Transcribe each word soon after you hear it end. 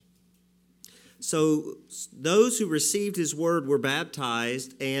So those who received his word were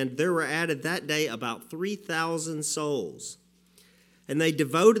baptized, and there were added that day about 3,000 souls. And they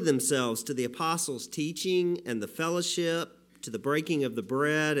devoted themselves to the apostles' teaching and the fellowship, to the breaking of the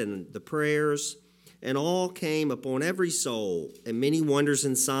bread and the prayers. And all came upon every soul, and many wonders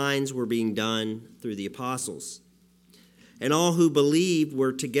and signs were being done through the apostles. And all who believed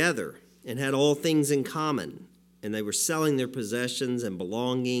were together and had all things in common, and they were selling their possessions and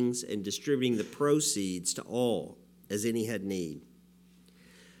belongings and distributing the proceeds to all as any had need.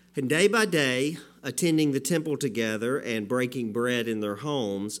 And day by day, attending the temple together and breaking bread in their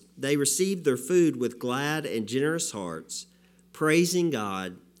homes, they received their food with glad and generous hearts, praising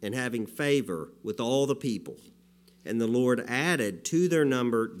God and having favor with all the people. And the Lord added to their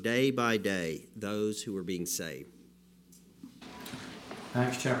number day by day those who were being saved.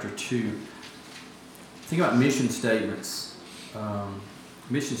 Acts chapter 2. Think about mission statements.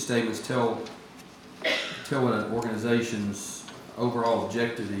 Mission statements tell what an organization's overall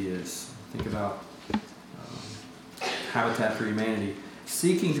objective is. Think about Habitat for Humanity.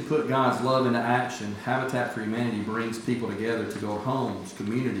 Seeking to put God's love into action, Habitat for Humanity brings people together to build homes,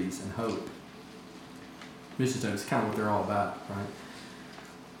 communities, and hope. Mission statement is kind of what they're all about, right?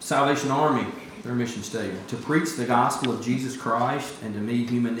 Salvation Army, their mission statement: to preach the gospel of Jesus Christ and to meet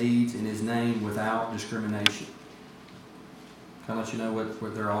human needs in His name without discrimination. Kind of let you know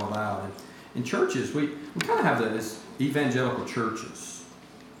what they're all about. And in churches, we kind of have this evangelical churches,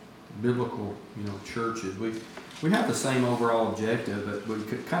 biblical, churches. We have the same overall objective, but we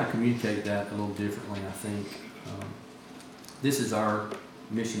could kind of communicate that a little differently, I think. This is our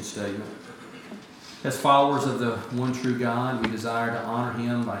mission statement. As followers of the one true God, we desire to honor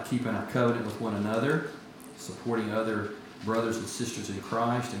Him by keeping our covenant with one another, supporting other brothers and sisters in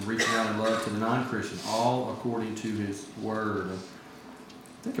Christ, and reaching out in love to the non-Christian, all according to His Word. And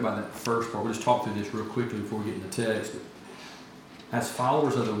think about that first part. We'll just talk through this real quickly before we get into the text. But as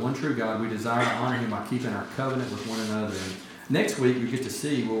followers of the one true God, we desire to honor Him by keeping our covenant with one another. And next week, we get to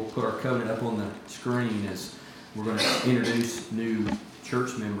see, we'll put our covenant up on the screen as we're going to introduce new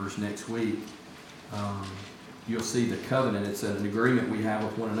church members next week. You'll see the covenant. It's an agreement we have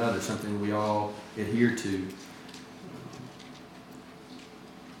with one another, something we all adhere to.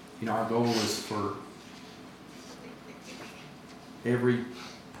 Our goal is for every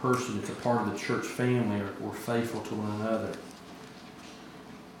person that's a part of the church family, we're faithful to one another.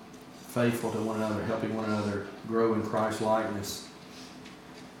 Faithful to one another, helping one another grow in Christ's likeness.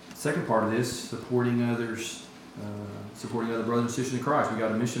 Second part of this, supporting others, supporting other brothers and sisters in Christ. We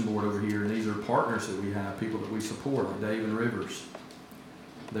got a mission board over here, and these are partners that we have, people that we support, like Dave and Rivers.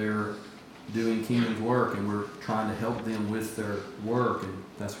 They're doing kingdom's work, and we're trying to help them with their work, and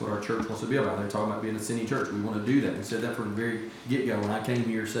that's what our church wants to be about. They're talking about being a sending church. We want to do that. We said that from the very get-go. When I came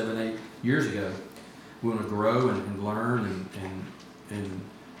here 7-8 years ago, we want to grow and learn and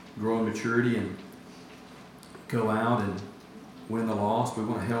grow in maturity and go out and win the lost. We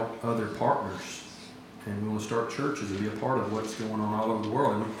want to help other partners, and we want to start churches and be a part of what's going on all over the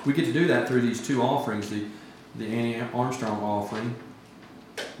world. And we get to do that through these two offerings, the Annie Armstrong offering.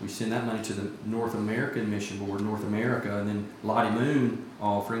 We send that money to the North American Mission Board, North America, and then Lottie Moon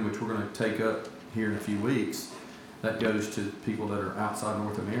offering, which we're going to take up here in a few weeks. That goes to people that are outside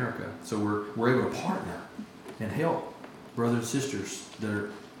North America. So we're able to partner and help brothers and sisters that are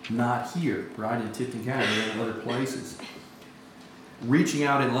not here, right, in Tipton County, and in other places. Reaching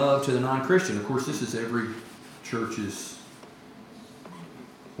out in love to the non-Christian. Of course, this is every church's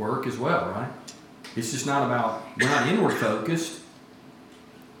work as well, right? It's just not about, we're not inward focused.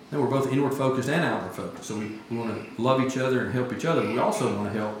 No, we're both inward focused and outward focused. So we want to love each other and help each other, but we also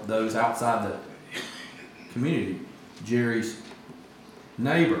want to help those outside the community. Jerry's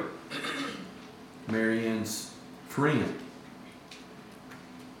neighbor, Marianne's friend,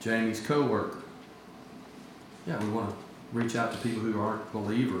 Jamie's co-worker. Yeah, we want to reach out to people who aren't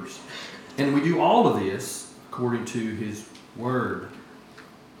believers. And we do all of this according to His Word.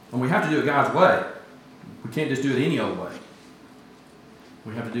 And we have to do it God's way. We can't just do it any old way.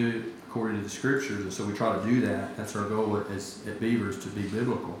 We have to do it according to the Scriptures, and so we try to do that. That's our goal at Beaver, is to be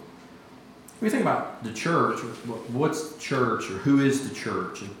biblical. When you think about the church, what's church, or who is the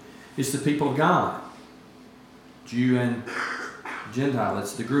church? And it's the people of God, Jew and Gentile.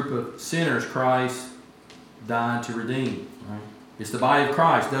 It's the group of sinners Christ died to redeem. Right? It's the body of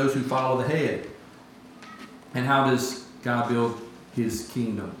Christ, those who follow the head. And how does God build His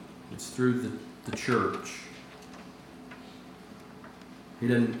kingdom? It's through the church. He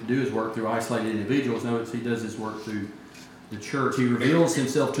doesn't do His work through isolated individuals. No, He does His work through the church. He reveals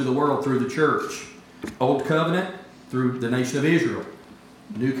Himself to the world through the church. Old covenant, through the nation of Israel.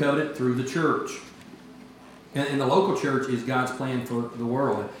 New covenant through the church. And the local church is God's plan for the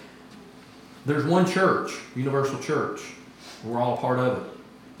world. There's one church, universal church. We're all a part of it.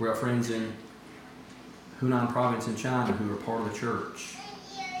 We have friends in Hunan province in China who are part of the church.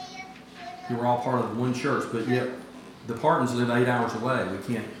 We're all part of one church, but yet the Partons live 8 hours away.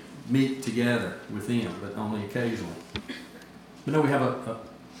 We can't meet together with them, but only occasionally. But no, we have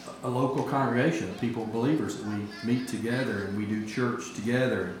a local congregation of people, believers, that we meet together and we do church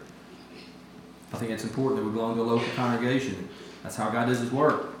together. I think it's important that we belong to a local congregation. That's how God does His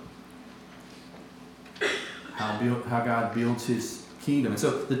work. How God builds His kingdom. And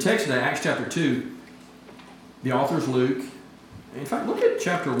so the text today, Acts chapter 2, the author is Luke. In fact, look at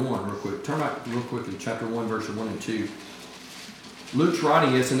chapter 1 real quick. Turn back real quickly, chapter 1, verses 1 and 2. Luke's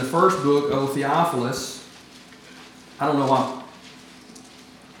writing this in the first book, O Theophilus. I don't know why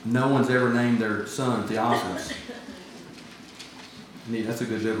no one's ever named their son Theophilus. That's a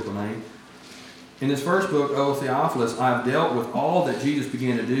good biblical name. In this first book, O Theophilus, I have dealt with all that Jesus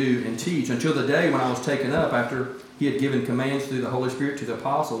began to do and teach until the day when I was taken up after He had given commands through the Holy Spirit to the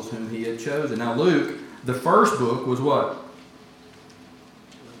apostles whom He had chosen. Now Luke, the first book was what?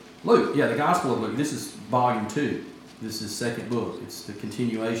 Luke, the Gospel of Luke. This is volume 2. This is second book. It's the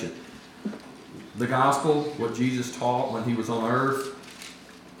continuation. The Gospel, what Jesus taught when He was on earth.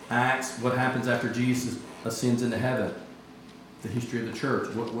 Acts, what happens after Jesus ascends into heaven. The history of the church.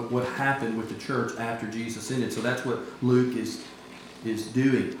 What happened with the church after Jesus ascended. So that's what Luke is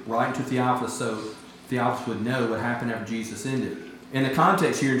doing. Writing to Theophilus so Theophilus would know what happened after Jesus ascended. In the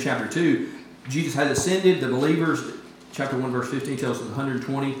context here in chapter 2, Jesus had ascended. The believers, chapter 1 verse 15 tells us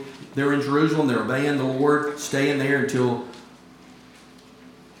 120. They're in Jerusalem. They're obeying the Lord. Staying there until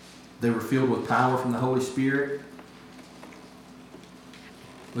they were filled with power from the Holy Spirit.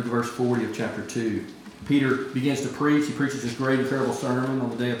 Look at verse 40 of chapter 2. Peter begins to preach. He preaches this great, incredible sermon on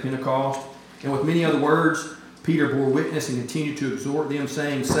the day of Pentecost. And with many other words, Peter bore witness and continued to exhort them,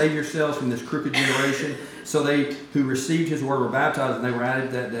 saying, "Save yourselves from this crooked generation." So they who received his word were baptized, and they were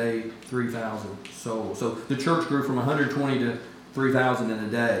added that day 3,000 souls. So the church grew from 120 to 3,000 in a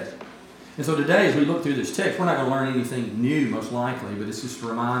day. And so today, as we look through this text, we're not going to learn anything new, most likely, but it's just a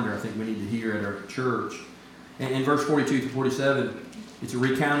reminder I think we need to hear at our church. And in verse 42 to 47, it's a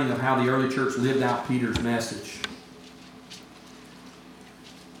recounting of how the early church lived out Peter's message.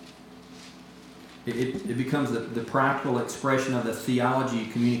 It becomes the practical expression of the theology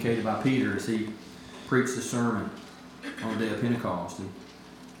communicated by Peter as he preached the sermon on the day of Pentecost. And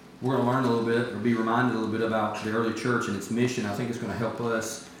we're going to learn a little bit, or be reminded a little bit about the early church and its mission. I think it's going to help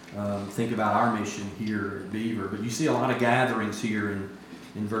us think about our mission here at Beaver. But you see a lot of gatherings here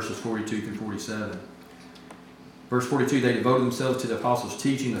in verses 42 through 47. Verse 42, they devoted themselves to the apostles'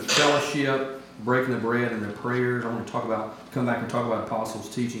 teaching, the fellowship, breaking the bread, and their prayers. I'm going to come back and talk about apostles'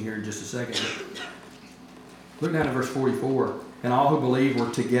 teaching here in just a second. Look down at verse 44. And all who believed were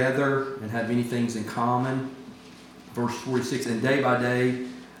together and had many things in common. Verse 46, and day by day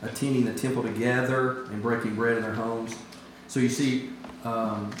attending the temple together and breaking bread in their homes. So you see,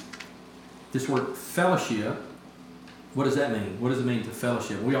 this word fellowship, what does that mean? What does it mean to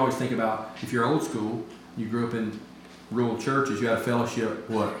fellowship? We always think about, if you're old school, you grew up in rural churches, you had a fellowship,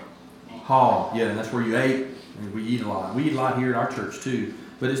 what? Hall. Yeah, and that's where you ate, and we eat a lot. We eat a lot here at our church too.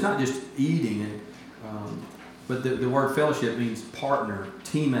 But it's not just eating, but the word fellowship means partner,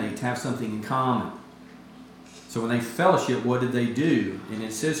 teammate, to have something in common. So when they fellowship, what did they do? And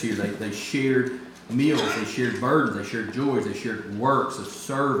it says here, they shared meals, they shared burdens, they shared joys, they shared works of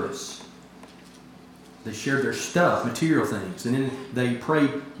service. They shared their stuff, material things. And then they prayed,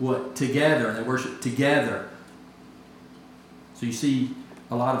 what? Together. And they worshiped together. So you see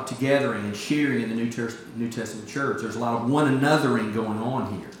a lot of togethering and sharing in the New Testament church. There's a lot of one anothering going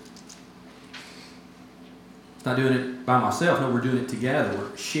on here. It's not doing it by myself. No, we're doing it together.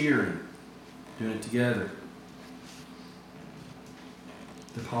 We're sharing. Doing it together.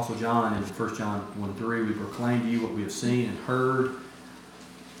 The Apostle John in 1 John 1:3, we proclaim to you what we have seen and heard,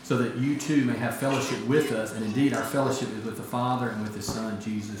 so that you too may have fellowship with us. And indeed, our fellowship is with the Father and with His Son,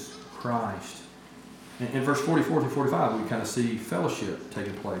 Jesus Christ. In verse 44 to 45, we kind of see fellowship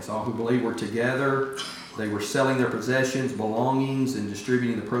taking place. All who believe were together. They were selling their possessions, belongings, and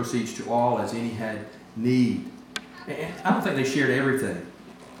distributing the proceeds to all as any had need. And I don't think they shared everything.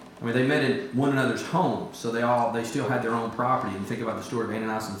 I mean, they met in one another's homes, so they still had their own property. And you think about the story of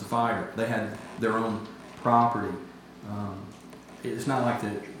Ananias and Sapphira. They had their own property. It's not like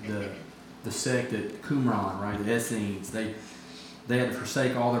the sect at Qumran, right? The Essenes. They had to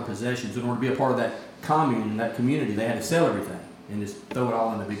forsake all their possessions in order to be a part of that commune, that community. They had to sell everything and just throw it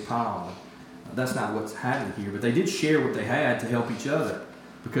all in a big pile. That's not what's happening here. But they did share what they had to help each other.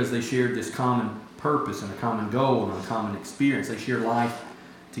 because they shared this common purpose and a common goal and a common experience. They shared life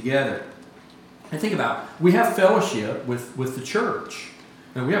together. And think about, we have fellowship with the church.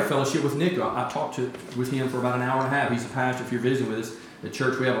 And we have fellowship with Nick. I talked with him for about an hour and a half. He's a pastor. If you're visiting with us at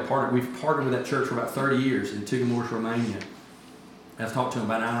church, we've partnered with that church for about 30 years in Tigamors, Romania. I've talked to him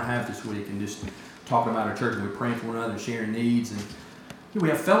about an hour and a half this week and just talking about our church, and we're praying for one another and sharing needs. And we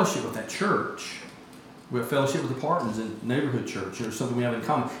have fellowship with that church. We have fellowship with the Partons and neighborhood church. There's something we have in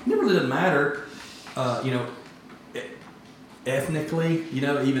common. It really doesn't matter, ethnically,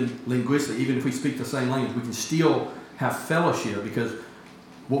 even linguistically, even if we speak the same language, we can still have fellowship because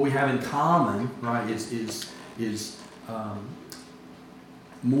what we have in common, right, is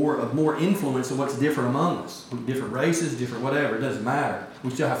more influence of what's different among us. Different races, different whatever, it doesn't matter. We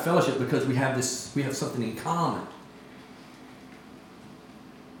still have fellowship because we have something in common.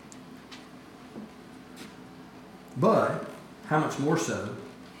 But how much more so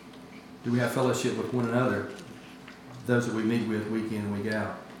do we have fellowship with one another, those that we meet with week in and week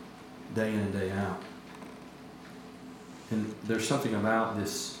out, day in and day out? And there's something about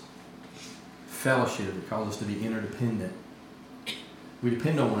this fellowship that calls us to be interdependent. We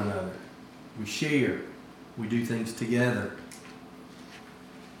depend on one another. We share. We do things together.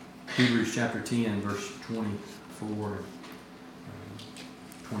 Hebrews chapter 10, verse 24 and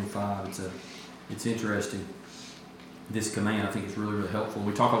 25. It's interesting. This command, I think, is really, really helpful.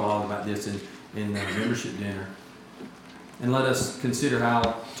 We talk a lot about this in the membership dinner. And let us consider how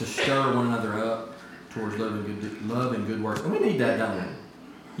to stir one another up towards love and good works. And we need that, don't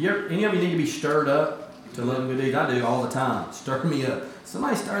we? Any of you need to be stirred up to love and good deeds? I do all the time. Stir me up.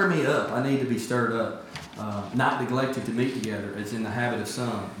 Somebody stir me up. I need to be stirred up. Not neglecting to meet together, as in the habit of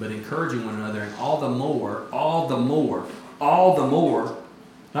some, but encouraging one another, and all the more,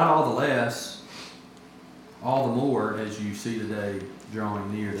 not all the less, all the more as you see the day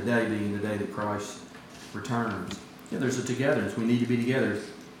drawing near, the day being the day that Christ returns. Yeah, there's a togetherness. We need to be together.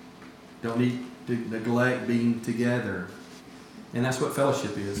 Don't need to neglect being together. And that's what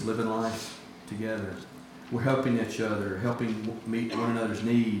fellowship is, living life together. We're helping each other, helping meet one another's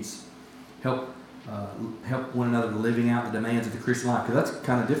needs, help one another living out the demands of the Christian life, because that's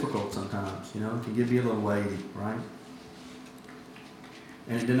kind of difficult sometimes, It can be a little weighty, right?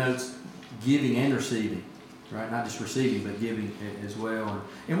 And it denotes giving and receiving, right? Not just receiving, but giving as well.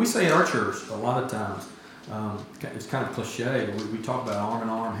 And we say at our church a lot of times, it's kind of cliche, but we talk about arm in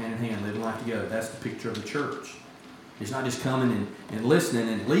arm, hand in hand, living life together. That's the picture of the church. It's not just coming and listening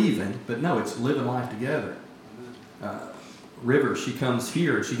and leaving, but no, it's living life together. River, she comes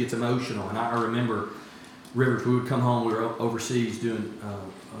here and she gets emotional. And I remember River, we would come home, we were overseas doing,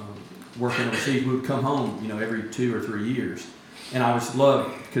 working overseas, we would come home, every 2 or 3 years. And I just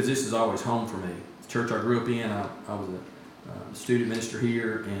loved, because this is always home for me. The church I grew up in, I was a student minister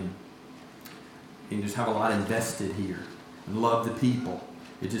here and just have a lot invested here. And love the people.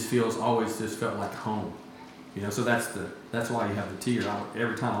 It just always felt like home. So that's why you have the tears.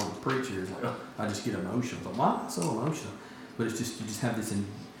 Every time I would preach here, it's like, I just get emotional. But why am I so emotional? But it's just, you just have this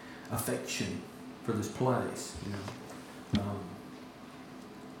affection for this place,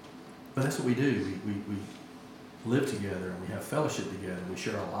 But that's what we do. We live together and we have fellowship together. We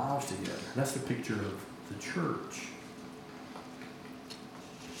share our lives together. That's the picture of the church.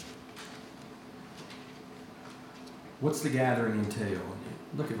 What's the gathering entail?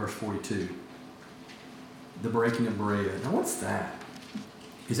 Look at verse 42. The breaking of bread. Now what's that?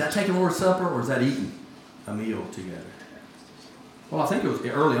 Is that taking Lord's Supper or is that eating a meal together? Well, I think it was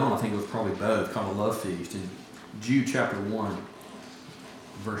early on. I think it was probably both, called a love feast. In Jude chapter 1,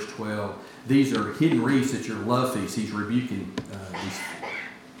 verse 12, these are hidden wreaths at your love feast. He's rebuking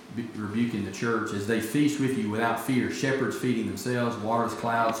the church as they feast with you without fear. Shepherds feeding themselves, waters,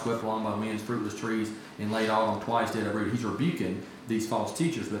 clouds, swept along by winds, fruitless trees, and laid all on twice dead uprooted. He's rebuking these false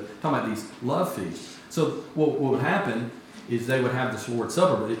teachers, but talking about these love feasts. So what would happen is they would have this Lord's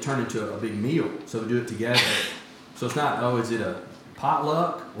Supper, but it turned into a big meal. So they do it together. So it's not, is it a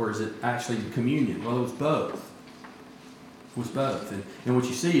potluck or is it actually communion? Well, it was both. It was both. And what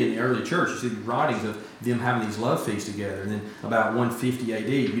you see in the early church, you see the writings of them having these love feasts together. And then about 150 AD,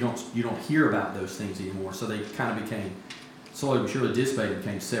 you don't hear about those things anymore. So they kind of became, slowly but surely dissipated,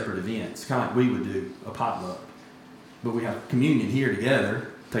 became separate events. Kind of like we would do a potluck. But we have communion here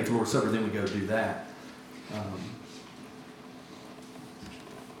together, take the Lord's Supper, then we go do that.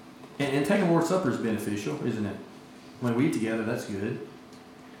 And taking the Lord's Supper is beneficial, isn't it? When we eat together, that's good.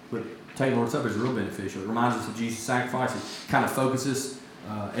 But taking the Lord's Supper is real beneficial. It reminds us of Jesus' sacrifice. It kind of focuses,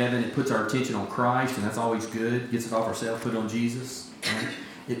 Evan, it puts our attention on Christ, and that's always good. Gets it off ourselves, put it on Jesus.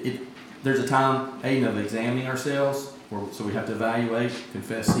 Right? There's a time, of examining ourselves. So we have to evaluate,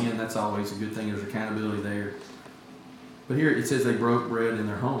 confess sin. That's always a good thing. There's accountability there. But here it says they broke bread in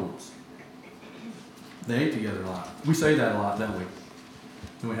their homes. They ate together a lot. We say that a lot, don't we?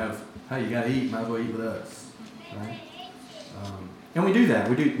 And we have, hey, you got to eat, might as well eat with us. Right? And we do that.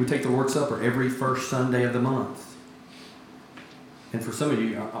 We take the Lord's Supper every first Sunday of the month. And for some of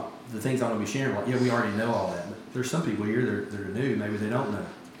you, the things I'm going to be sharing, like, yeah, we already know all that. But there's some people here that are new, maybe they don't know.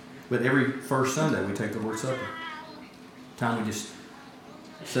 But every first Sunday, we take the Lord's Supper. Time we just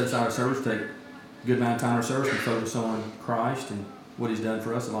set aside our service, take a good amount of time in our service, and focus on Christ and what He's done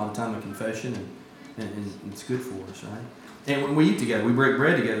for us. A lot of time in confession, and it's good for us, right? And when we eat together, we break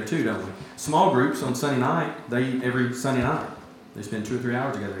bread together too, don't we? Small groups on Sunday night, they eat every Sunday night. They spend 2 or 3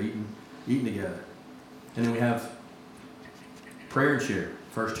 hours together eating together. And then we have prayer and share,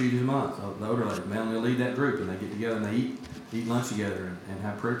 first Tuesday of the month. The older lady, man, will lead that group, and they get together and they eat lunch together and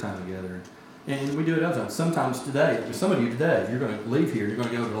have prayer time together. And we do it other times. Sometimes today, some of you today, you're going to leave here, you're going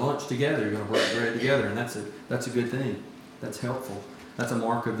to go to lunch together, you're going to break bread together, and that's a good thing. That's helpful. That's a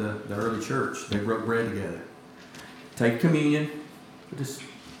mark of the early church. They broke bread together. Take communion, just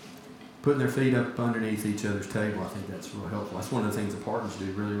putting their feet up underneath each other's table. I think that's real helpful. That's one of the things the partners do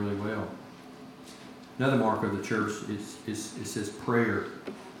really, really well. Another mark of the church is it says prayer.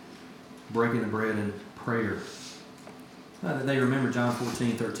 Breaking the bread and prayer. They remember John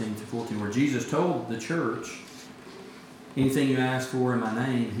 14:13-14, where Jesus told the church, anything you ask for in my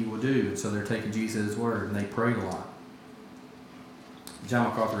name, He will do. And so they're taking Jesus' word, and they prayed a lot. John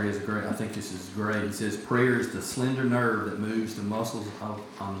MacArthur is great. I think this is great. He says, prayer is the slender nerve that moves the muscles of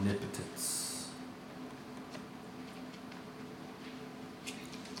omnipotence.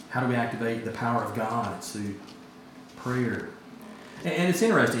 How do we activate the power of God? It's through prayer. And it's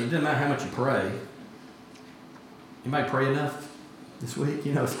interesting. It doesn't matter how much you pray. Anybody pray enough this week?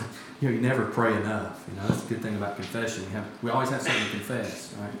 You never pray enough. That's a good thing about confession. We always have something to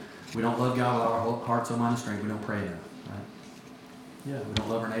confess, right? We don't love God with all our heart, soul, mind, and strength. We don't pray enough, right? Yeah, we don't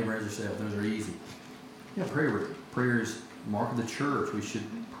love our neighbor as ourselves. Those are easy. Yeah, prayer is mark of the church. We should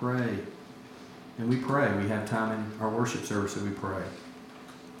pray. And we pray. We have time in our worship service that we pray.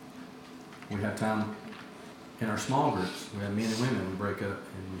 We have time in our small groups. We have men and women. We break up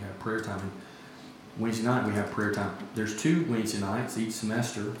and we have prayer time. And Wednesday night we have prayer time. There's 2 Wednesday nights each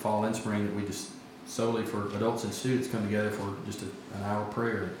semester, fall and spring, that we just solely for adults and students come together for just an hour of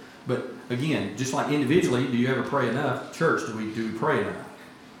prayer. But again, just like individually, do you ever pray enough? Church, do we pray enough?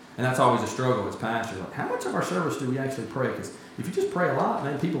 And that's always a struggle as pastors. Like, how much of our service do we actually pray? Because if you just pray a lot,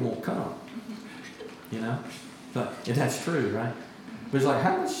 man, people won't come. But that's true, right? But it's like,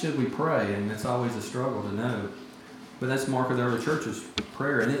 how much should we pray? And it's always a struggle to know. But that's the mark of the early church's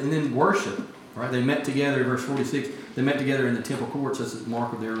prayer. And then worship, right? They met together, verse 46, they met together in the temple courts. That's the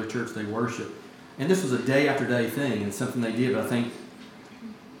mark of the early church. They worship. And this was a day after day thing, and something they did, but I think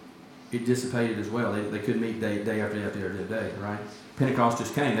it dissipated as well. They couldn't meet day after day after day, right? Pentecost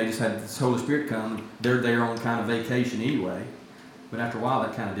just came. They just had this Holy Spirit come. They're there on kind of vacation anyway. But after a while,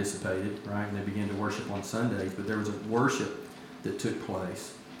 that kind of dissipated, right? And they began to worship on Sundays. But there was a worship that took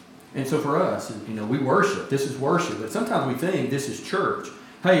place. And so for us, we worship. This is worship. But sometimes we think this is church.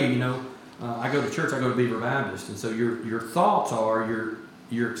 Hey, I go to church. I go to Beaver Baptist. And so your thoughts are,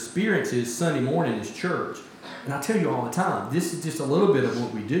 your experience is Sunday morning is church. And I tell you all the time, this is just a little bit of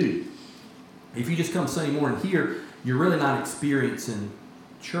what we do. If you just come Sunday morning here, you're really not experiencing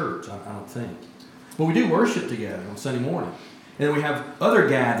church, I don't think. But we do worship together on Sunday morning. And then we have other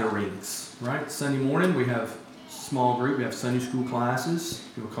gatherings, right? Sunday morning we have small group. We have Sunday school classes,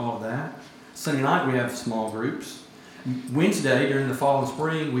 if you'll call it that. Sunday night we have small groups. Wednesday during the fall and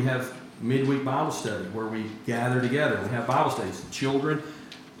spring we have midweek Bible study where we gather together. We have Bible studies. Children,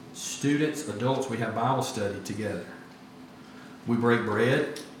 students, adults, we have Bible study together. We break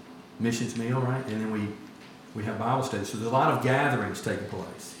bread, missions meal, right? And then we have Bible study. So there's a lot of gatherings taking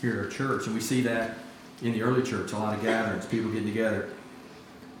place here at our church. And we see that in the early church, a lot of gatherings, people getting together.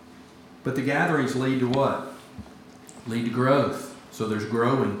 But the gatherings lead to what? Lead to growth. So there's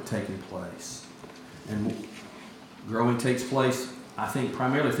growing taking place. And growing takes place, I think,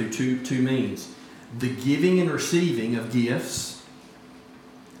 primarily through two means. The giving and receiving of gifts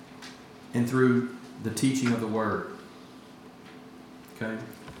and through the teaching of the Word. Okay?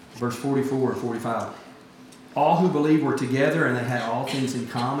 Verse 44 and 45. All who believed were together and they had all things in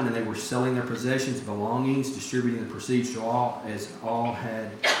common, and they were selling their possessions and belongings, distributing the proceeds to all as all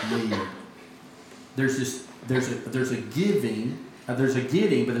had need. There's a giving, but there's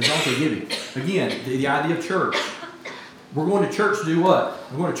also giving. Again, the idea of church. We're going to church to do what?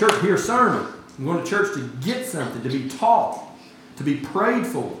 We're going to church to hear a sermon. We're going to church to get something, to be taught, to be prayed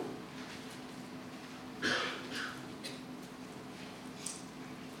for.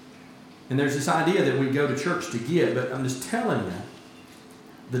 And there's this idea that we go to church to give, but I'm just telling you,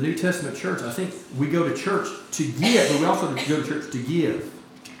 the New Testament church, I think we go to church to give, but we also go to church to give.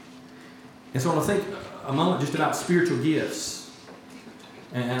 And so I want to think a moment just about spiritual gifts.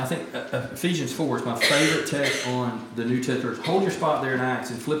 And I think Ephesians 4 is my favorite text on the New Testament. Hold your spot there in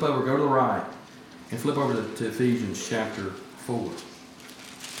Acts and flip over, go to the right, and flip over to Ephesians chapter 4.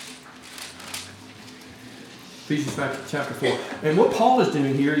 Ephesians chapter 4. And what Paul is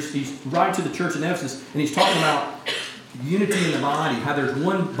doing here is he's writing to the church in Ephesus, and he's talking about unity in the body, how there's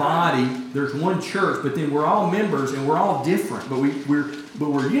one body, there's one church, but then we're all members and we're all different, but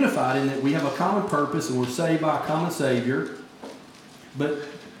we're unified in that we have a common purpose and we're saved by a common Savior.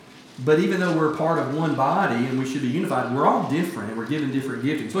 But even though we're part of one body and we should be unified, we're all different and we're given different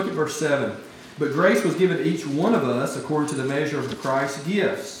giftings. Look at verse 7. But grace was given to each one of us according to the measure of Christ's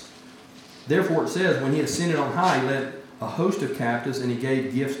gifts. Therefore it says, when he ascended on high, he led a host of captives and he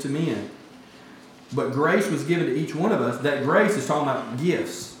gave gifts to men. But grace was given to each one of us. That grace is talking about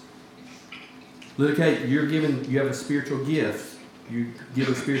gifts. Look, hey, you have a spiritual gift. You give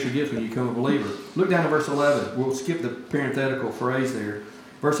a spiritual gift when you become a believer. Look down at verse 11. We'll skip the parenthetical phrase there.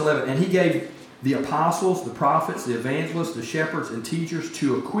 Verse 11. And he gave the apostles, the prophets, the evangelists, the shepherds, and teachers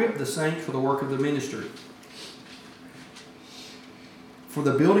to equip the saints for the work of the ministry, for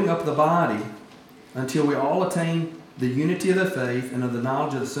the building up of the body, until we all attain the unity of the faith and of the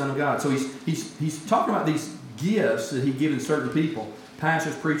knowledge of the Son of God. So he's talking about these gifts that he's given certain people,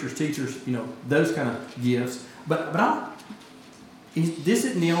 pastors, preachers, teachers, those kind of gifts. But this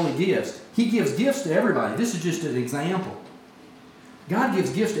isn't the only gifts. He gives gifts to everybody. This is just an example. God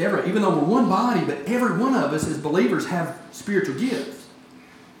gives gifts to everybody, even though we're one body, but every one of us as believers have spiritual gifts.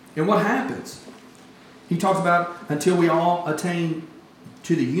 And what happens? He talks about until we all attain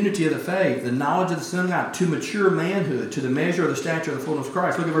to the unity of the faith, the knowledge of the Son of God, to mature manhood, to the measure of the stature of the fullness of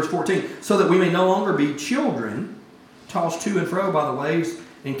Christ. Look at verse 14. So that we may no longer be children, tossed to and fro by the waves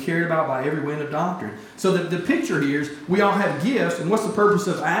and carried about by every wind of doctrine. So the picture here is we all have gifts, and what's the purpose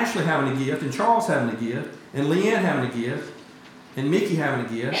of Ashley having a gift, and Charles having a gift, and Leanne having a gift, and Mickey having a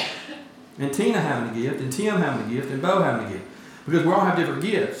gift, and Tina having a gift, and Tim having a gift, and Bo having a gift? Because we all have different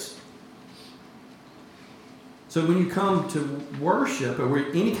gifts. So when you come to worship, or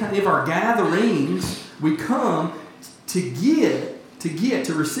any kind of our gatherings, we come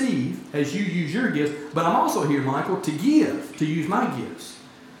to receive as you use your gifts. But I'm also here, Michael, to use my gifts.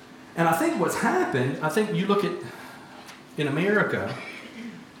 And I think what's happened, you look at in America,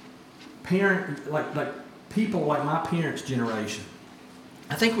 like people like my parents' generation.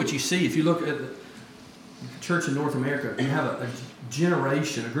 I think what you see, if you look at the church in North America, you have a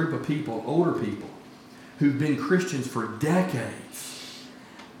generation, a group of people, older people, who've been Christians for decades,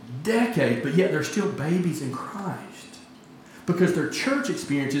 but yet they're still babies in Christ. Because their church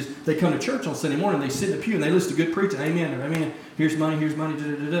experiences, they come to church on Sunday morning, they sit in the pew and they listen to good preaching, amen, amen, here's money,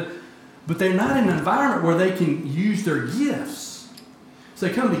 da-da-da-da. But they're not in an environment where they can use their gifts. So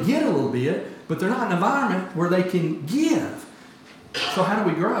they come to get a little bit, but they're not in an environment where they can give. So how do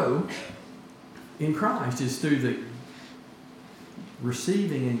we grow in Christ? Is through the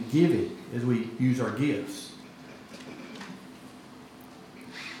receiving and giving as we use our gifts.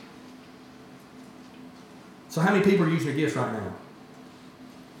 So how many people are using their gifts right now?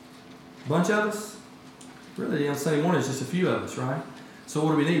 A bunch of us? Really, on Sunday morning, it's just a few of us, right? So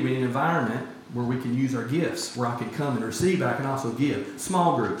what do we need? We need an environment where we can use our gifts, where I can come and receive, but I can also give.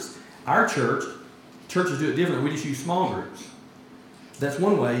 Small groups. Our churches do it differently. We just use small groups. That's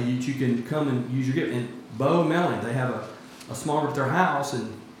one way you can come and use your gift. And Bo and Melanie, they have a small group at their house,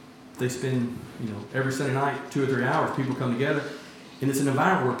 and they spend, every Sunday night, 2 or 3 hours, people come together. And it's an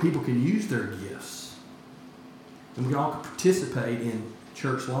environment where people can use their gifts. And we can all participate in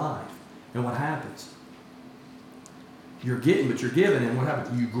church life. And what happens? You're getting, but you're giving, and what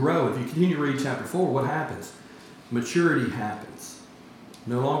happens? You grow. If you continue to read chapter 4, what happens? Maturity happens.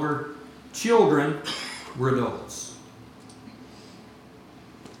 No longer children, we're adults.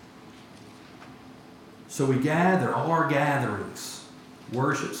 So we gather, all our gatherings,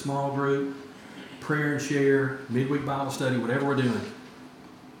 worship, small group, prayer and share, midweek Bible study, whatever we're doing,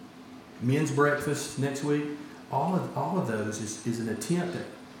 men's breakfast next week, all of those is an attempt to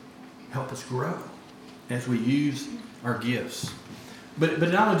help us grow as we use our gifts. But it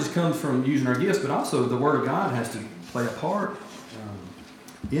not only just comes from using our gifts, but also the Word of God has to play a part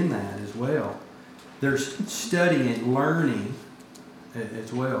in that as well. There's studying and learning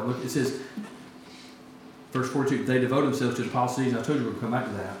as well. Look, it says, verse 42, they devote themselves to the apostles' teaching. I told you we'll come back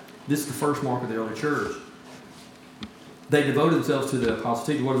to that. This is the first mark of the early church. They devoted themselves to the apostles'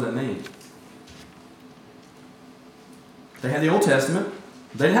 teaching. What does that mean? They had the Old Testament.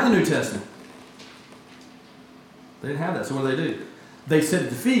 They didn't have the New Testament. They didn't have that. So what do? They sat at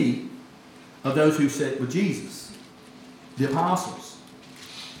the feet of those who sat with Jesus, the apostles.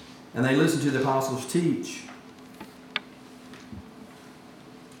 And they listened to the apostles teach.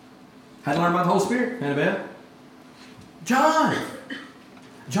 Had to learn about the Holy Spirit, Annabelle. John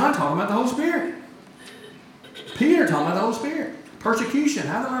talking about the Holy Spirit. Peter talking about the Holy Spirit. Persecution.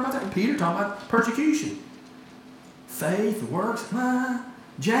 How do they learn about that? Peter talking about persecution. Faith, works.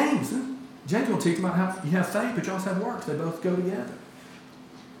 James will teach them about how you have faith, but you also have works. They both go together.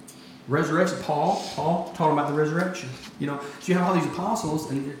 Resurrection. Paul taught them about the resurrection. So you have all these apostles,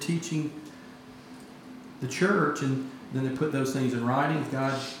 and they're teaching the church, and then they put those things in writing.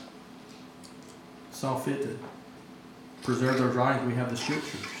 God saw fit to preserve those writings. We have the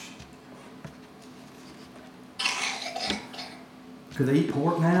scriptures. Could they eat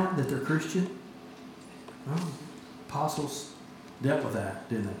pork now that they're Christian? No. Apostles dealt with that,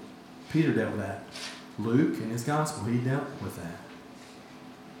 didn't they? Peter dealt with that. Luke, in his gospel, he dealt with that.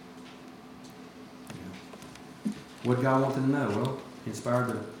 What did God want them to know? Well, he inspired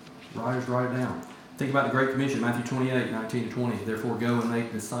the writers to write it down. Think about the Great Commission, Matthew 28, 19 to 20. Therefore go and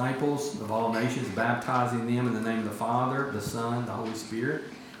make disciples of all nations, baptizing them in the name of the Father, the Son, the Holy Spirit,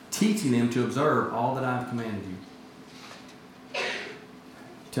 teaching them to observe all that I have commanded you.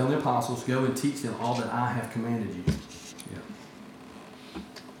 Tell the apostles, go and teach them all that I have commanded you. Yeah.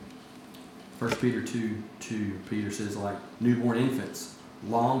 1 Peter 2, Peter says, like newborn infants,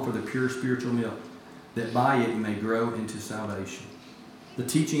 long for the pure spiritual milk, that by it you may grow into salvation. The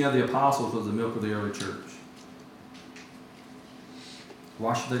teaching of the apostles was the milk of the early church.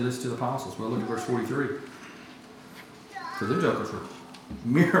 Why should they listen to the apostles? Well, look at verse 43. So them jokers were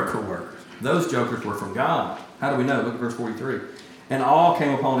miracle workers. Those jokers were from God. How do we know? Look at verse 43. And all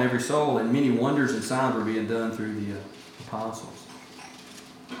came upon every soul, and many wonders and signs were being done through the apostles.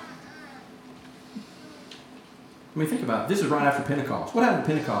 I mean, think about it. This is right after Pentecost. What happened at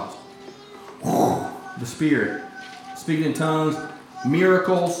Pentecost? The Spirit. Speaking in tongues,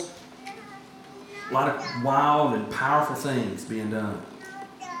 miracles, a lot of wild and powerful things being done.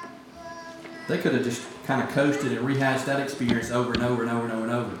 They could have just kind of coasted and rehashed that experience over and over and over and over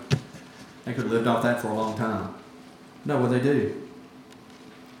and over. They could have lived off that for a long time. No, what they do?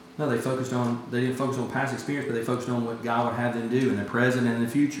 No, they didn't focus on past experience, but they focused on what God would have them do in the present and in the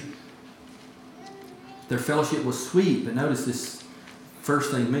future. Their fellowship was sweet, but notice this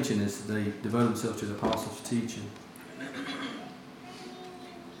first thing mentioned is they devoted themselves to the apostles' teaching.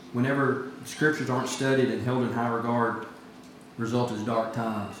 Whenever scriptures aren't studied and held in high regard, the result is dark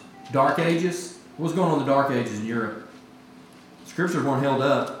times. Dark ages? What's going on in the dark ages in Europe? Scriptures weren't held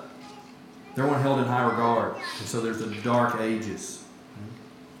up. They weren't held in high regard. And so there's the dark ages.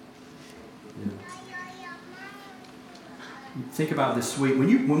 Yeah. Think about this sweet.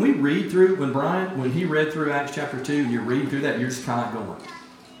 When we read through, when he read through Acts chapter 2, and you're reading through that, you're just kind of going,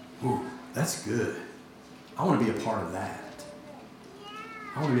 ooh, that's good. I want to be a part of that.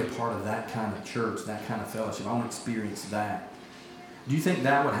 I want to be a part of that kind of church, that kind of fellowship. I want to experience that. Do you think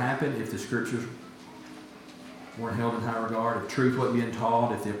that would happen if the scriptures weren't held in high regard, if truth wasn't being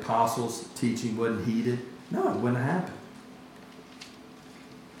taught, if the apostles' teaching wasn't heeded? No, it wouldn't happen.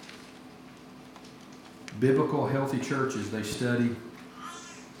 Biblical, healthy churches, they study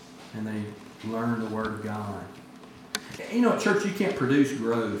and they learn the Word of God. You know, at church, you can't produce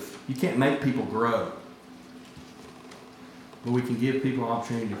growth. You can't make people grow. But we can give people an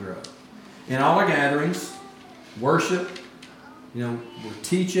opportunity to grow. In all our gatherings, worship, we're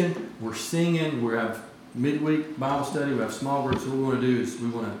teaching, we're singing, we have midweek Bible study, we have small groups. What we want to do is we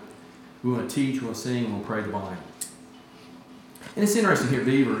want to teach, we want to sing, and we'll pray the Bible. And it's interesting here at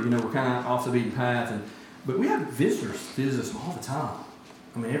Beaver, we're kind of off the beaten path, but we have visitors visit us all the time.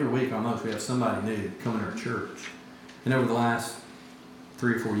 I mean, every week almost we have somebody new coming to our church. And over the last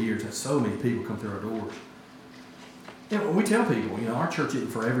 3 or 4 years, had so many people come through our doors. We tell people, our church isn't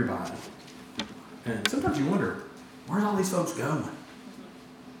for everybody. And sometimes you wonder, where's all these folks going?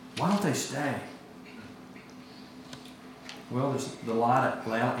 Why don't they stay? Well, there's a lot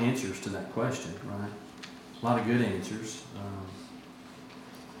of answers to that question, right? A lot of good answers.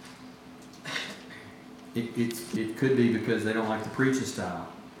 It could be because they don't like the preaching style,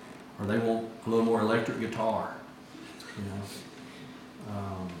 or they want a little more electric guitar.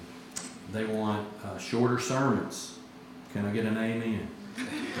 They want shorter sermons. Can I get an amen?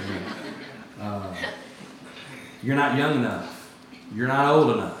 You're not young enough. You're not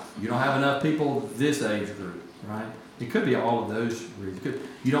old enough. You don't have enough people this age group, right? It could be all of those reasons.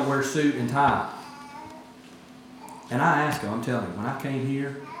 You don't wear suit and tie. And I ask them, I'm telling you, when I came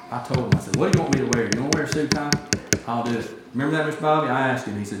here, I told him, I said, what do you want me to wear? You want to wear a suit tie? I'll do it. Remember that, Mr. Bobby? I asked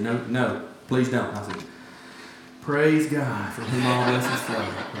him. He said, no, please don't. I said, praise God for whom all blessings flow.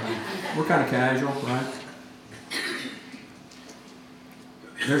 Right? We're kind of casual, right?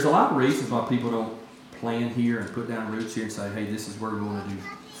 There's a lot of reasons why people don't plan here and put down roots here and say, hey, this is where we want to do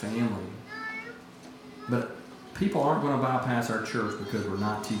family. But people aren't going to bypass our church because we're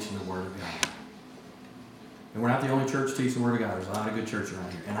not teaching the Word of God. And we're not the only church teaching the Word of God. There's a lot of good churches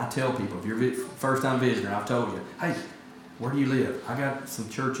around here. And I tell people, if you're a first-time visitor, I've told you, hey, where do you live? I got some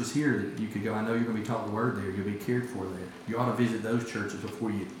churches here that you could go. I know you're going to be taught the Word there. You'll be cared for there. You ought to visit those churches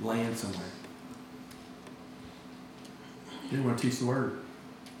before you land somewhere. Then we're going to teach the Word.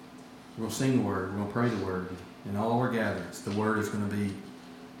 We're going to sing the Word. We're going to pray the Word. In all our gatherings, the Word is going to be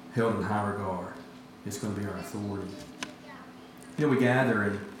held in high regard. It's going to be our authority. You know, we gather,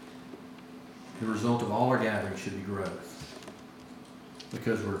 and the result of all our gatherings should be growth.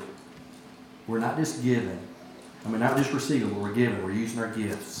 Because we're not just giving. I mean, not just receiving, but we're giving. We're using our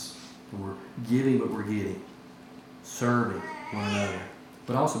gifts. And we're giving, but we're getting. Serving one another.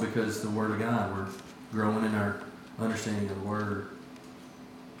 But also because the Word of God, we're growing in our understanding of the Word.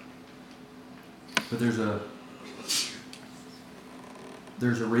 But there's a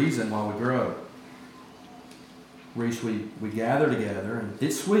reason why we grow. Reese, we gather together, and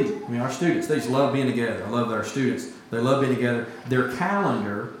it's sweet. I mean, our students, they just love being together. I love our students. They love being together. Their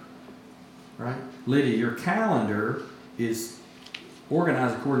calendar, right? Lydia, your calendar is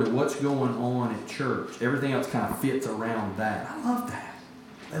organized according to what's going on at church. Everything else kind of fits around that. I love that.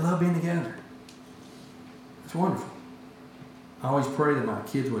 They love being together. It's wonderful. I always pray that my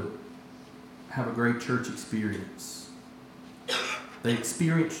kids would have a great church experience. They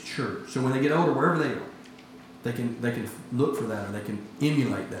experience church. So when they get older, wherever they are, they can look for that, or they can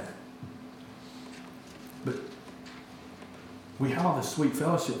emulate that. But we have all this sweet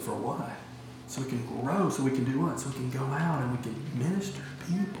fellowship for what? So we can grow, so we can do what? So we can go out and we can minister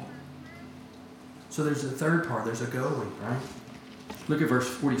to people. So there's a third part. There's a going, right? Look at verse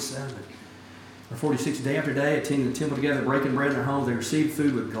 47. Or 46, day after day, attending the temple together, breaking bread in their homes, they received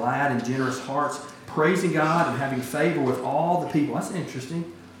food with glad and generous hearts, praising God and having favor with all the people. That's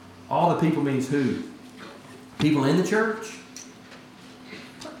interesting. All the people means who? People in the church?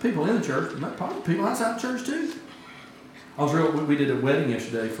 People in the church, probably people outside the church too. We did a wedding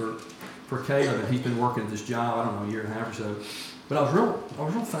yesterday for Caleb, and he's been working at this job, I don't know, a year and a half or so. But I was real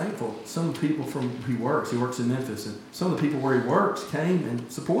thankful. Some of the people he works in Memphis, and some of the people where he works came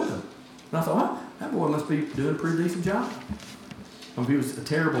and supported him. And I thought, well, that boy must be doing a pretty decent job. If he was a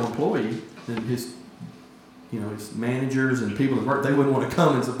terrible employee, then his managers and people at work, they wouldn't want to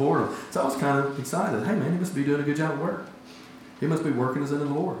come and support him. So I was kind of excited. Hey, man, he must be doing a good job at work. He must be working as in the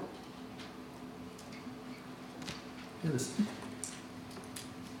Lord.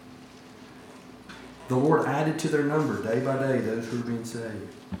 The Lord added to their number day by day those who were being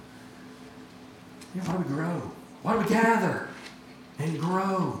saved. Why do we grow? Why do we gather and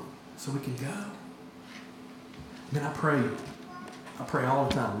grow so we can go? Man, I pray all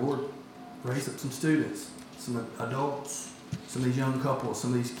the time. Lord, raise up some students, some adults, some of these young couples,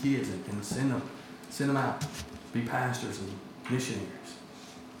 some of these kids, and send them out. Be pastors and missionaries.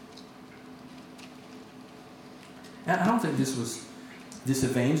 And I don't think this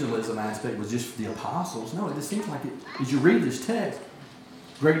evangelism aspect was just for the apostles. No, it just seems like it, as you read this text,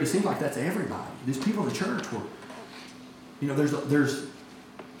 Greg, it seems like that's everybody. These people in the church were,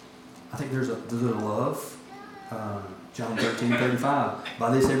 I think there's a love. John 13:35.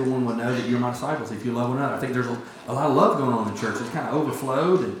 By this everyone will know that you're my disciples if you love one another. I think there's a lot of love going on in the church. It's kind of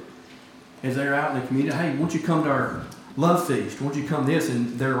overflowed, and as they're out in the community, hey, won't you come to our love feast? Won't you come this?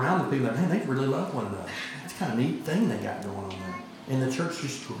 And they're around the people like, man, they really love one another. It's kind of a neat thing they got going on there. And the church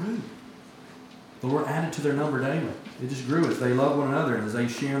just grew. The Lord added to their number daily. It just grew as they loved one another and as they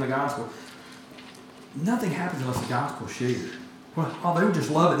share in the gospel. Nothing happens unless the gospel is shared. Well, they would just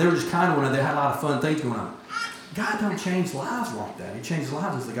love it. They were just kind of one another. They had a lot of fun things going on. God don't change lives like that. He changes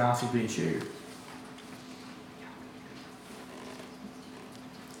lives as the gospel is being shared.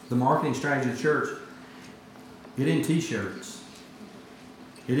 The marketing strategy of the church, it isn't t-shirts.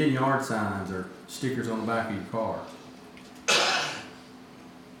 It isn't yard signs or stickers on the back of your car.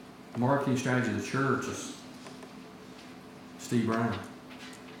 The marketing strategy of the church is Steve Brown,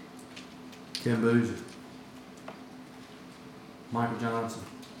 Ken Boozer, Michael Johnson,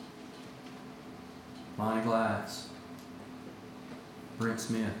 Lonnie Glass, Brent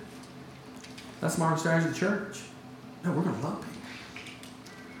Smith. That's the marketing strategy of the church. No, we're going to love people.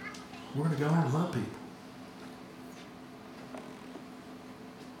 We're going to go out and love people.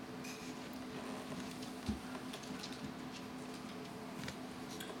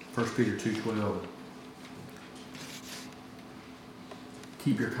 1 Peter 2:12.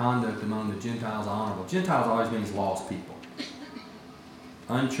 Keep your conduct among the Gentiles honorable. Gentiles always means lost people.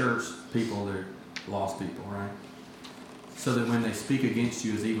 Unchurched people, they're lost people, right? So that when they speak against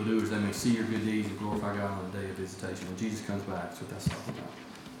you as evildoers, they may see your good deeds and glorify God on the day of visitation. When Jesus comes back, that's what that's all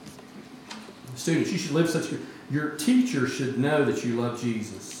about. Students, you should live such good. Your teacher should know that you love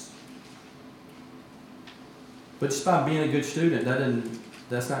Jesus. But just by being a good student,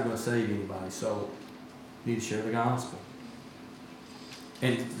 that's not going to save anybody's soul. You need to share the gospel.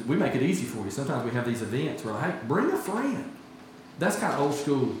 And we make it easy for you. Sometimes we have these events where, hey, bring a friend. That's kind of old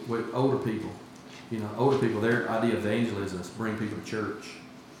school with older people. You know, older people, their idea of evangelism is bring people to church.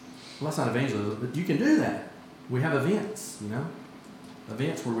 Well, that's not evangelism, but you can do that. We have events, you know.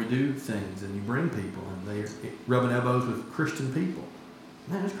 Events where we do things and you bring people and they're rubbing elbows with Christian people.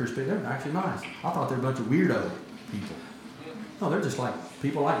 Man, those Christian people, they're actually nice. I thought they were a bunch of weirdo people. No, they're just like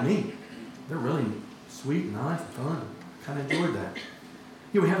people like me. They're really sweet and nice and fun. Kind of enjoyed that.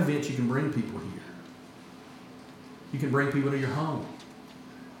 You know, we have events you can bring people here. You can bring people to your home.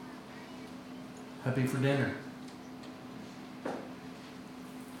 Have people for dinner.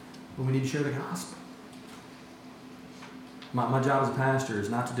 But we need to share the gospel. My job as a pastor is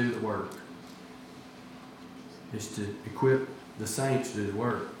not to do the work. It's to equip the saints to do the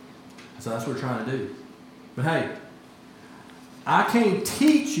work. So that's what we're trying to do. But hey, I can't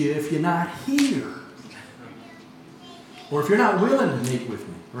teach you if you're not here. Or if you're not willing to meet with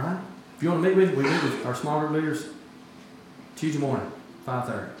me, right? If you want to meet with me, we meet with our small group leaders Tuesday morning,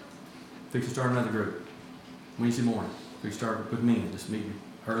 5:30. Fix to start another group. Wednesday morning, we start with me. Just meet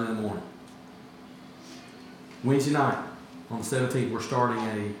early in the morning. Wednesday night, on the 17th, we're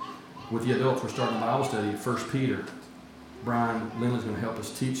starting with the adults, we're starting a Bible study at 1 Peter. Brian Lindley's going to help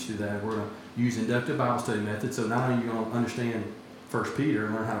us teach through that. We're going to use inductive Bible study method. So not only are you going to understand 1 Peter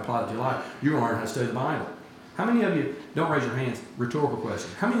and learn how to apply it to your life, you're going to learn how to study the Bible. How many of you, don't raise your hands, rhetorical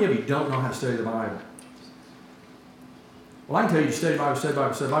question. How many of you don't know how to study the Bible? Well, I can tell you to study the Bible, study the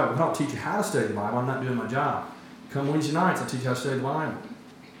Bible, study the Bible. If I don't teach you how to study the Bible, I'm not doing my job. Come Wednesday nights, I'll teach you how to study the Bible.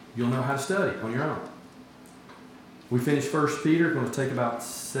 You'll know how to study on your own. We finished 1 Peter. It's going to take about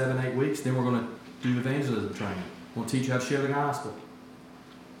 7-8 weeks. Then we're going to do evangelism training. We'll teach you how to share the gospel.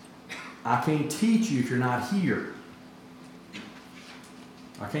 I can't teach you if you're not here.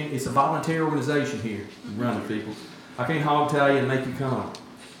 I can't. It's a voluntary organization here, running people. I can't hog tie you and make you come,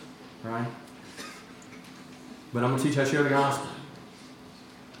 right? But I'm going to teach you how to share the gospel.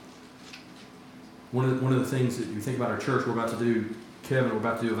 One of the things that you think about our church, we're about to do, Kevin, we're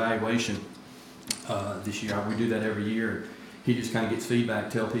about to do evaluation this year. We do that every year. He just kind of gets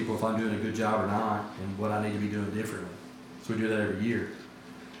feedback, tell people if I'm doing a good job or not, and what I need to be doing differently. So we do that every year.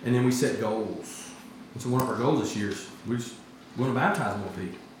 And then we set goals. And so one of our goals this year is we want to baptize more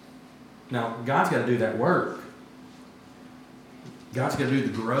people. Now, God's got to do that work. God's got to do the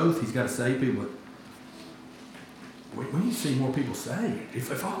growth. He's got to save people. We need to see more people saved.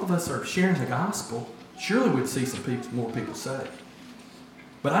 If all of us are sharing the gospel, surely we'd see more people saved.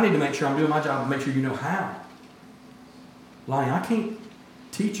 But I need to make sure I'm doing my job and make sure you know how. Lonnie, I can't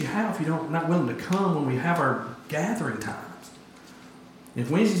teach you how if you're not willing to come when we have our gathering times.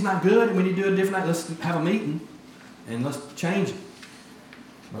 If Wednesday's not good and we need to do it a different night, let's have a meeting and let's change it.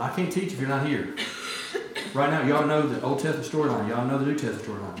 But I can't teach if you're not here. Right now, you ought to know the Old Testament storyline. You ought to know the New Testament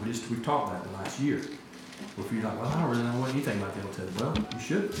storyline. We've talked about it the last year. Well, if you're like, well, I don't really know anything about the Old Testament. Well, you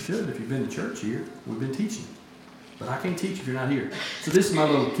should if you've been to church here. We've been teaching. But I can't teach if you're not here. So this is my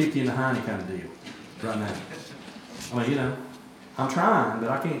little kick you in the hiney kind of deal right now. I mean, you know, I'm trying, but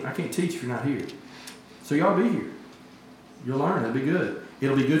I can't teach if you're not here. So y'all be here. You'll learn. It'll be good.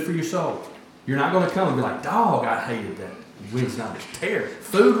 It'll be good for your soul. You're not going to come and be like, dog, I hated that Wednesday night. It was terrible.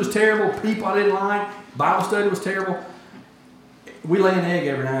 Food was terrible. People I didn't like. Bible study was terrible. We lay an egg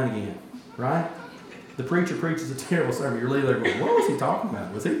every now and again, right? The preacher preaches a terrible sermon. You're really there going, what was he talking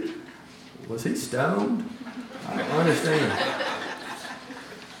about? Was he stoned? I don't understand.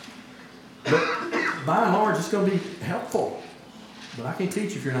 But by and large, it's going to be helpful. But I can't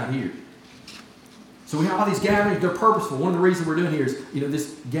teach if you're not here. So we have all these gatherings. They're purposeful. One of the reasons we're doing here is,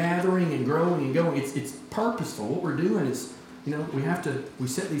 this gathering and growing and going. It's purposeful. What we're doing is, we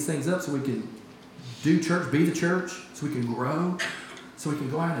set these things up so we can do church, be the church, so we can grow, so we can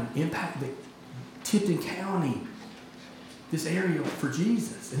go out and impact the Tipton County, this area for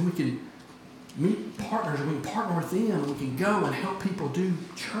Jesus. And we can meet partners and we can partner with them and we can go and help people do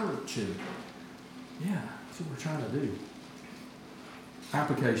church. And yeah, that's what we're trying to do.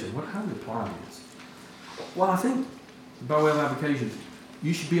 Application. How do we apply this? Well, I think, by way of application,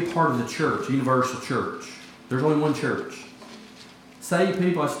 you should be a part of the church, universal church. There's only one church. Saved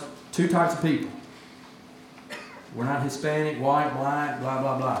people, Two types of people. We're not Hispanic, white, black, blah,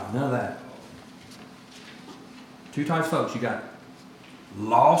 blah, blah. None of that. Two types of folks. You got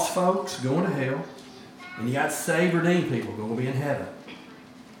lost folks going to hell, and you got saved, redeemed people going to be in heaven.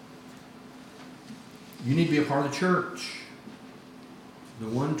 You need to be a part of the church. The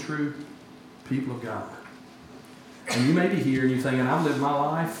one true people of God. And you may be here and you're thinking, I've lived my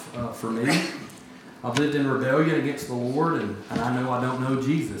life for me. I've lived in rebellion against the Lord, and I know I don't know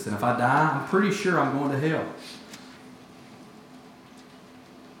Jesus. And if I die, I'm pretty sure I'm going to hell.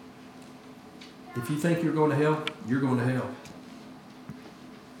 If you think you're going to hell, you're going to hell.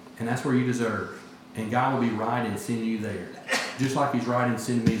 And that's where you deserve. And God will be right in sending you there. Just like He's right in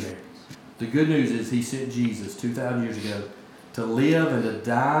sending me there. The good news is He sent Jesus 2,000 years ago to live and to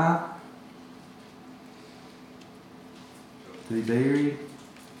die, to be buried,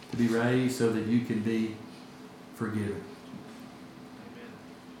 to be raised so that you can be forgiven.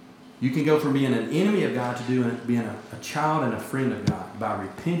 You can go from being an enemy of God to being a child and a friend of God by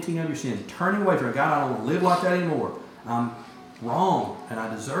repenting of your sin, turning away from it. God, I don't want to live like that anymore. I'm wrong and I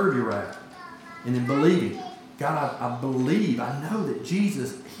deserve your wrath. And then believing. God, I believe, I know that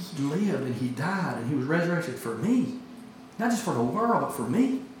Jesus, He lived and He died and He was resurrected for me. Not just for the world, but for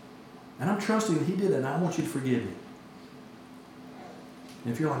me. And I'm trusting that He did that, and I want you to forgive me.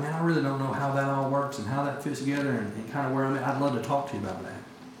 And if you're like, man, I really don't know how that all works and how that fits together and kind of where I'm at, I'd love to talk to you about that.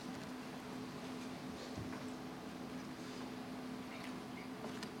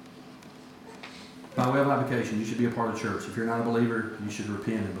 By way of application, you should be a part of the church. If you're not a believer, you should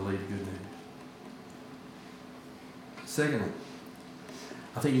repent and believe the good news. Secondly,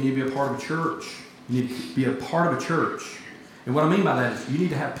 I think you need to be a part of a church. You need to be a part of a church. And what I mean by that is you need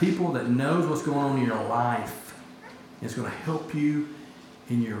to have people that knows what's going on in your life. And it's going to help you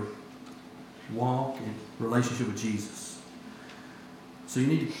in your walk and relationship with Jesus. So you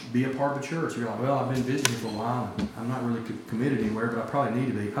need to be a part of a church. You're like, well, I've been visiting for a while. And I'm not really committed anywhere, but I probably need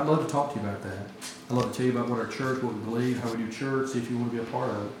to be. I'd love to talk to you about that. I'd love to tell you about what our church, what we believe, how we do church, see if you want to be a part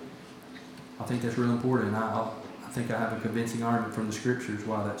of it. I think that's really important. And I think I have a convincing argument from the Scriptures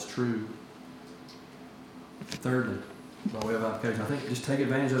why that's true. Thirdly, by way of application, I think just take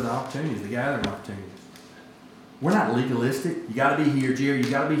advantage of the opportunities, the gathering opportunities. We're not legalistic. You got to be here, Jerry. You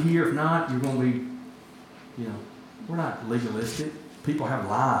got to be here. If not, you're going to be, we're not legalistic. People have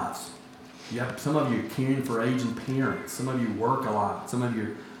lives. Some of you are caring for aging parents. Some of you work a lot. Some of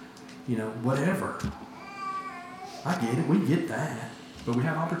you, whatever. I get it. We get that. But we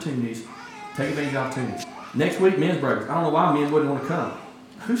have opportunities. Take advantage of opportunities. Next week, men's breakfast. I don't know why men wouldn't want to come.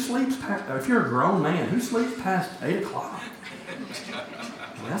 Who sleeps past, if you're a grown man, who sleeps past 8 o'clock?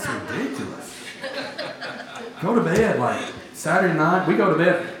 That's ridiculous. Go to bed like Saturday night. We go to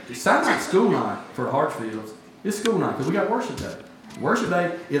bed. Saturday night's school night for the Hartsfields. It's school night because we got worship day. Worship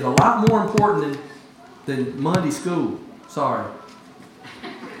day is a lot more important than Monday school. Sorry.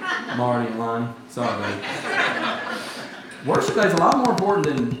 Marty and Lonnie. Sorry, baby. Worship day is a lot more important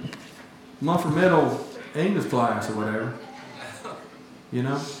than Mumford Middle English class or whatever.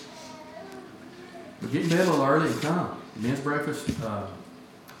 But get in bed a little early and come. Men's breakfast.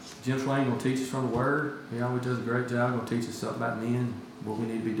 Jim Swain will teach us from the Word. He always does a great job. He'll teach us something about men, what we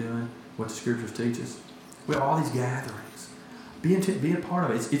need to be doing, what the Scriptures teach us. We have all these gatherings. Be a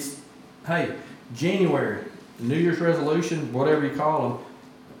part of it. Hey, January, New Year's resolution, whatever you call them.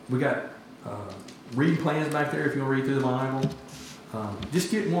 We got reading plans back there if you want to read through the Bible.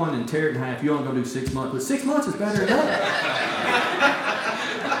 Just get one and tear it in half. You only go do 6 months, but 6 months is better than that.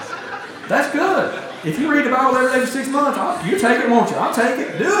 That's good. If you read the Bible every day for 6 months, you take it, won't you? I'll take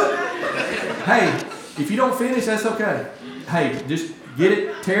it. Do it. Hey, if you don't finish, that's okay. Hey, just get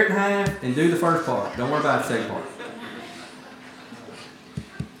it, tear it in half, and do the first part. Don't worry about the second part.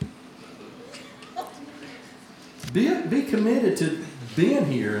 Be committed to being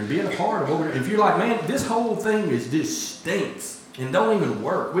here and being a part of what we're doing. If you're like, man, this whole thing just stinks and don't even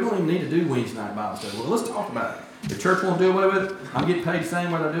work. We don't even need to do Wednesday night Bible study. Well, let's talk about it. If church won't do away with it, I'm getting paid the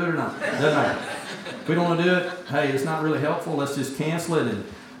same whether I do it or not. Doesn't matter. If we don't want to do it, hey, it's not really helpful. Let's just cancel it and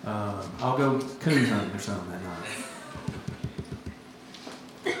I'll go coon hunting or something that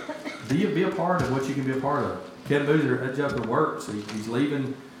night. Be a part of what you can be a part of. Kevin Boozer, that joker works. He's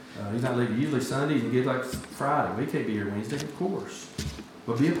leaving. He's not leaving usually Sundays and get like Friday. We can't be here Wednesday, of course.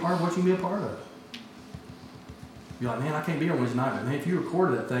 But be a part of what you can be a part of. You're like, man, I can't be on Wednesday night, but man, if you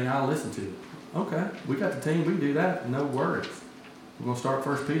recorded that thing, I'll listen to it. Okay, we got the team. We can do that. No worries. We're going to start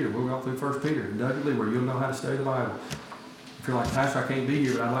 1 Peter. We'll go through 1 Peter inductively where you'll know how to study the Bible. If you're like, Pastor, I can't be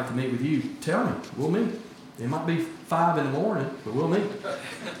here, but I'd like to meet with you, tell me. We'll meet. It might be 5 in the morning, but we'll meet.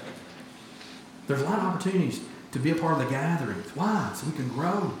 There's a lot of opportunities to be a part of the gatherings. Why? So we can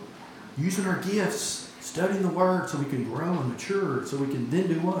grow. using our gifts, studying the Word so we can grow and mature, so we can then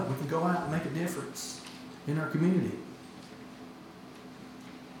do what? We can go out and make a difference in our community.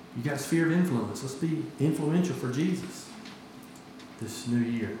 You got a sphere of influence. Let's be influential for Jesus this new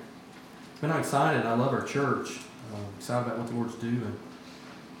year. I'm excited. I love our church. Excited about what the Lord's doing.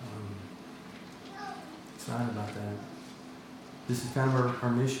 Excited about that. This is kind of our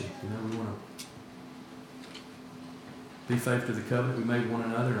mission. We want to be faithful to the covenant we made with one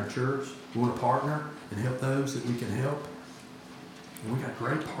another in our church. We want to partner and help those that we can help. And we got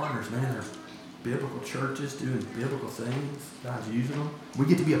great partners, man. They're biblical churches doing biblical things. God's using them. We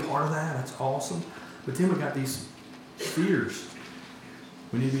get to be a part of that. That's awesome. But then we got these spheres.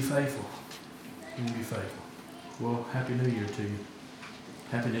 We need to be faithful. We need to be faithful. Well, Happy New Year to you.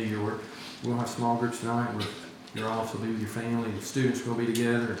 Happy New Year. We're going to have small groups tonight where your office will be with your family. The students will be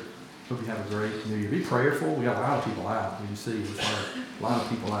together. Hope you have a great New Year. Be prayerful. We got a lot of people out. You see, there's a lot of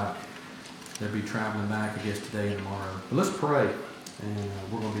people out. They'll be traveling back, I guess, today and tomorrow. But let's pray, and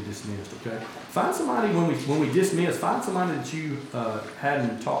we're going to be dismissed, okay? Find somebody, when we dismiss, find somebody that you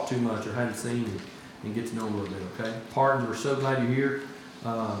hadn't talked to much or hadn't seen and get to know a little bit, okay? Partons, we're so glad you're here.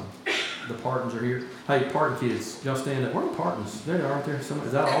 The Partons are here. Hey, Parton kids, y'all stand up. Where are the Partons? There they are, aren't there? Is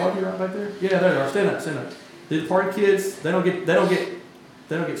that all of you right back there? Yeah, there they are. Stand up, stand up. The Parton kids, they don't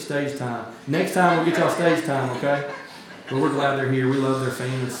get stage time. Next time we'll get y'all stage time, okay? But we're glad they're here. We love their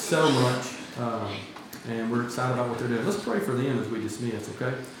families so much, and we're excited about what they're doing. Let's pray for them as we dismiss,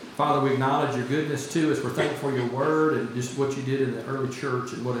 okay? Father, we acknowledge your goodness to us. We're thankful for your word and just what you did in the early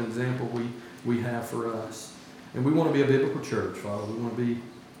church and what an example we have for us. And we want to be a biblical church, Father. We want to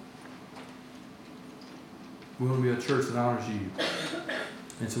be a church that honors you.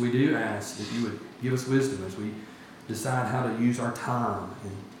 And so we do ask that you would give us wisdom as we decide how to use our time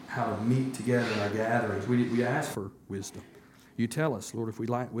and how to meet together in our gatherings. We ask for wisdom. You tell us, Lord, if we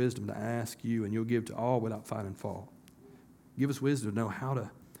lack wisdom, to ask you, and you'll give to all without finding fault. Give us wisdom to know how to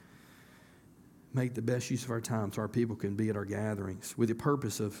make the best use of our time so our people can be at our gatherings with the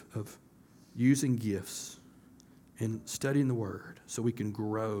purpose of using gifts and studying the Word so we can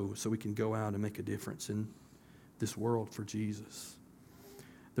grow, so we can go out and make a difference in this world for Jesus.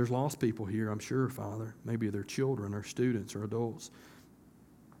 There's lost people here, I'm sure, Father. Maybe they're children or students or adults.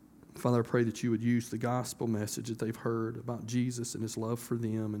 Father, I pray that you would use the gospel message that they've heard about Jesus and his love for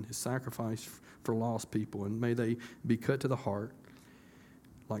them and his sacrifice for lost people. And may they be cut to the heart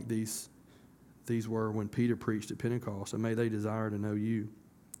like these were when Peter preached at Pentecost. And may they desire to know you.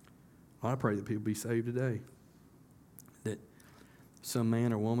 I pray that people be saved today. That some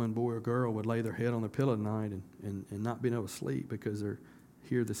man or woman, boy or girl would lay their head on their pillow tonight and not being able to sleep because they're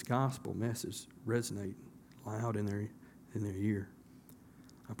hear this gospel message resonate loud in their ear.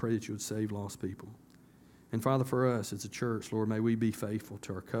 I pray that you would save lost people. And Father, for us as a church, Lord, may we be faithful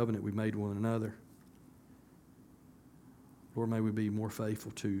to our covenant we made with one another. Lord, may we be more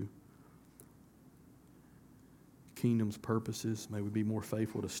faithful to kingdom's purposes. May we be more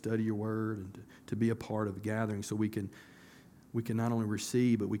faithful to study your word and to be a part of the gathering so we can not only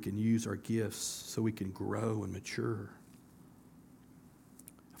receive, but we can use our gifts so we can grow and mature.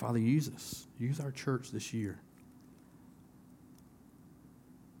 Father, use us. Use our church this year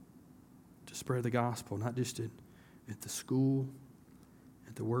to spread the gospel, not just at the school,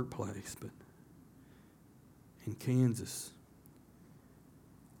 at the workplace, but in Kansas,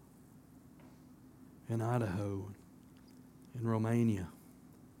 in Idaho, in Romania,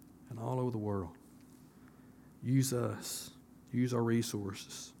 and all over the world. Use us. Use our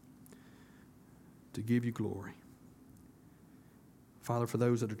resources to give you glory. Father, for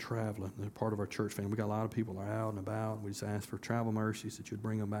those that are traveling, they're part of our church family. We got a lot of people that are out and about. And we just ask for travel mercies that you'd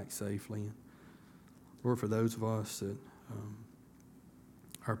bring them back safely. And Lord, for those of us that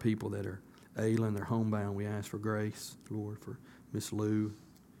are people that are ailing, they're homebound, we ask for grace, Lord, for Miss Lou,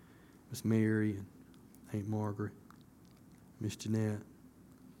 Miss Mary, and Aunt Margaret, Miss Jeanette.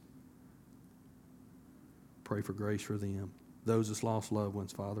 Pray for grace for them. Those that's lost loved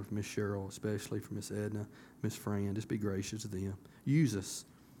ones, Father, for Miss Cheryl, especially for Miss Edna, Miss Fran, just be gracious to them. Use us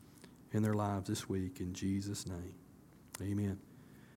in their lives this week in Jesus' name. Amen.